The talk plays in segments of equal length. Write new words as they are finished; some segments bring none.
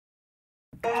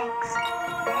Yeah.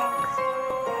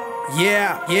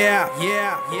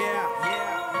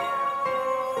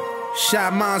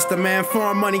 Shot Monsta, man.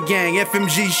 Foreign Money Gang,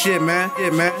 FMG shit, man.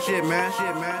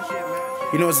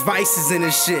 You know, it's vices in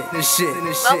this shit.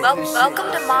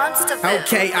 Welcome to Monsta.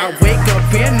 Okay, I wake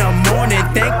up in the morning,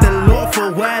 thank the Lord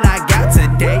for what I got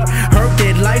today. Heard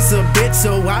that life's a bitch,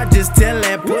 so I just tell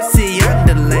that pussy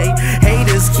underlay.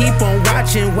 Haters keep on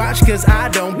watch, cause I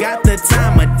don't got the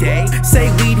time of day. Say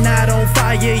we not on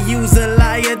fire, use a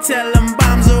liar, tell them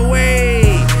bombs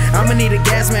away. I'ma need a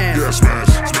gas mask.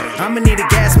 I'ma need a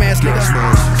gas mask, nigga.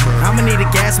 I'ma need a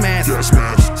gas mask.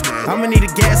 I'ma need a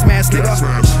gas mask, nigga.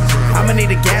 I'ma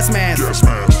need a gas mask.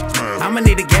 I'ma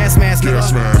need a gas mask, nigga.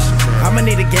 I'ma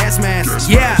need a gas mask.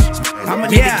 Yeah. I'ma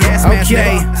need a gas mask,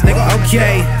 nigga.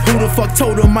 Okay. Who the fuck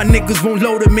told them my niggas won't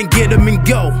load them and get them and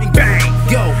go? Bang,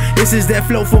 go. This is that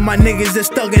flow for my niggas that's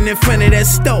thuggin' in front of that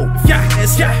stove. Yeah.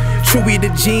 Chewy the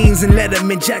jeans and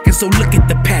Letterman jacket, so look at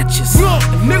the patches.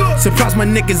 Surprise my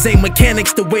niggas ain't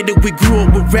mechanics the way that we grew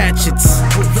up with ratchets.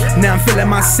 Now I'm feeling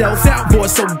myself. Boy,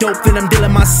 so dope that I'm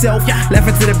dealing myself.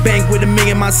 Laughing to the bank with me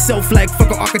and myself. Like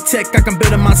fuck an architect, I can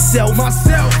build it myself.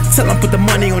 Tell them put the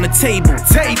money on the table.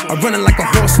 I'm running like a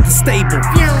horse at the stable.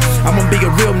 I'ma be a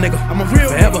real nigga,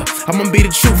 forever. I'ma be the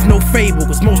truth, no fable.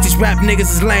 Cause most these rap niggas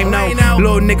is lame, no.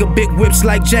 Little nigga, big whips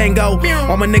like Django.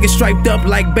 All my niggas striped up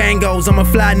like bangos. I'm a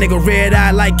fly nigga, red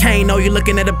eye like Kano. You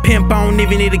looking at a pimp, I don't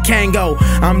even need a Kango.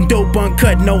 I'm dope,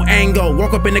 uncut, no angle.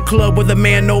 Walk up in the club with a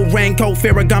man, no raincoat.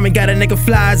 Ferragamo got a nigga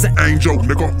fly as an angel,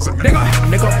 nigga.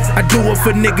 I do it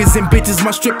for niggas and bitches,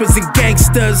 my strippers and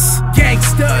gangsters.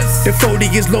 The 40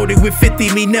 is loaded with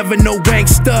 50, me never no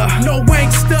wankster.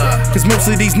 Cause most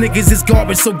of these niggas is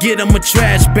garbage, so get them a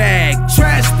trash bag.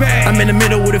 I'm in the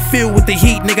middle of the field with the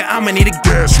heat, nigga, I'ma need a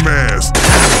gas mask.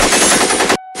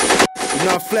 You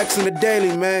know I'm flexing the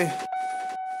daily, man.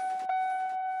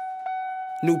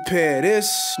 New pair of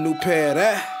this, new pair of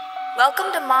that.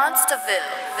 Welcome to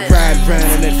Monstaville. Ride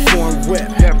round in that foreign whip.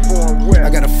 I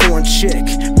got a foreign chick.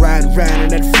 Ride round in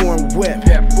that foreign whip.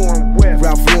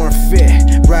 Ralph Lauren fit.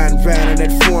 Ride round in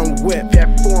that foreign whip.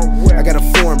 I got a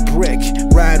foreign brick.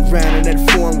 Ride round in that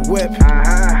foreign whip.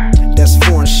 That's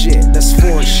foreign shit. That's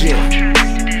foreign shit.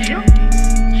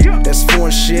 That's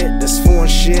foreign shit. That's foreign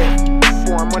shit.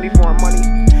 Foreign money.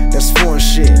 That's foreign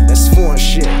shit. That's foreign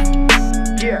shit.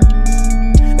 Yeah.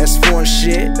 That's foreign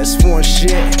shit, that's foreign shit.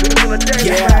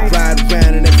 Yeah, ride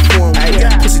around in that foreign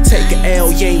whip. Pussy take a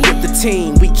L, you ain't with the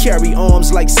team. We carry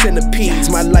arms like centipedes.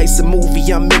 My life's a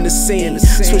movie, I'm in the scene.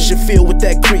 Switch your feel with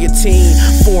that creatine.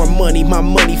 Foreign money, my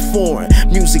money foreign.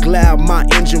 Music loud, my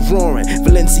engine roaring.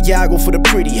 Balenciaga for the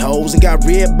pretty hoes. And got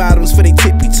red bottoms for they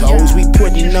tippy toes. We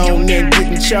putting on and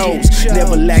getting chose.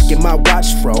 Never lacking, my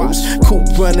watch froze. Coupe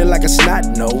running like a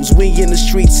snot nose. We in the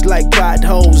streets like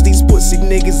potholes. These pussy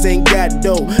niggas ain't got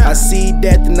dough. I see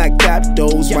that, then I cop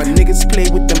those. My niggas play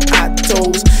with them hot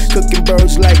toes. Cooking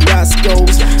birds like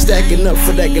Roscoe's. Stacking up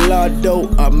for that gallardo.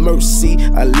 A mercy,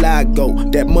 a lago.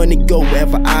 That money go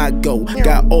wherever I go.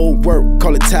 Got old work,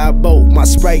 call it Tybo. My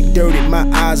Sprite dirty, my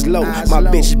eyes low. My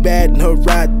bitch bad and her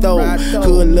ride though.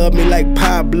 Hood love me like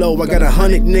Pablo. I got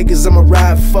 100 niggas I'ma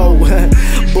ride for.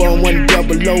 Born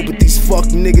 100, but these fuck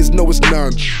niggas know it's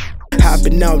none.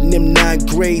 Hopping out in them 9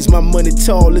 grades, my money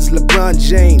tall as LeBron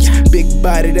James. Big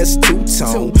body, that's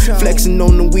two-tone. Flexing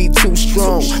on the weed too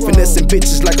strong. Finessing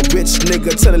bitches like a rich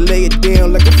nigga. Tell her lay it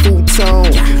down like a futon.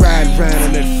 Ride round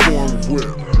in that foreign